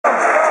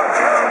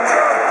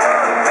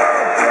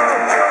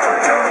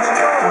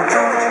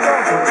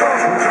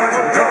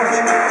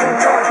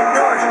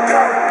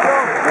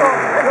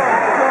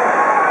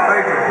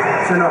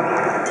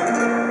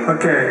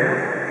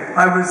Okay,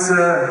 I was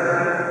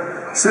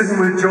sitting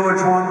with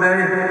George one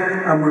day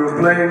and we were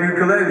playing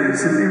ukulele.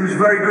 He was a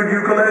very good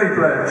ukulele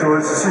player,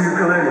 George, it's a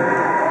ukulele.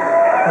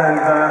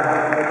 And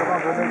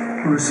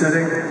we were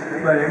sitting,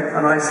 playing,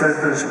 and I said,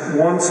 there's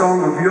one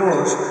song of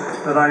yours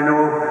that I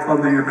know on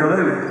the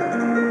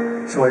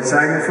ukulele. So I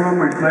sang it for him,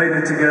 we played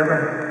it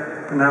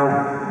together, and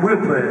now we'll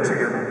play it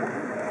together.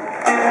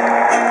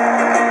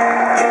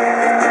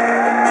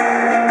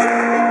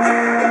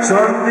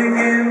 Something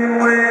in the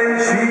way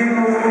she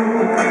moves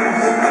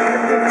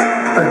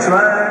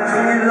attracts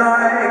me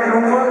like no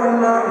other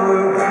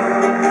lover.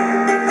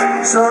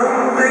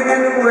 Something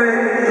in the way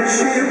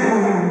she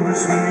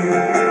moves me,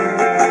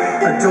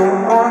 I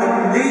don't want to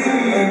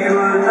leave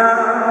her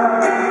now.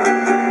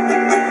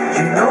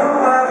 You know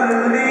I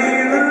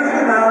believe her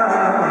now.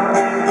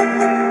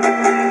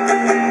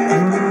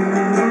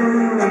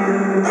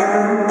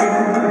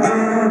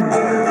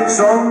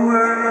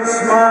 Somewhere in a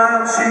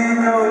smile she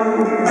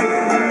knows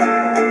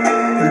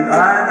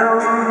I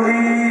don't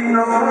need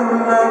no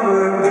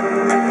lover.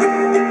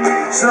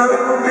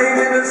 Something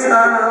in the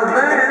style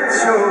that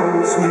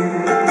shows me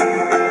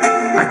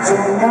I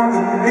don't want to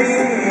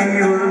leave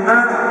you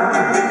now.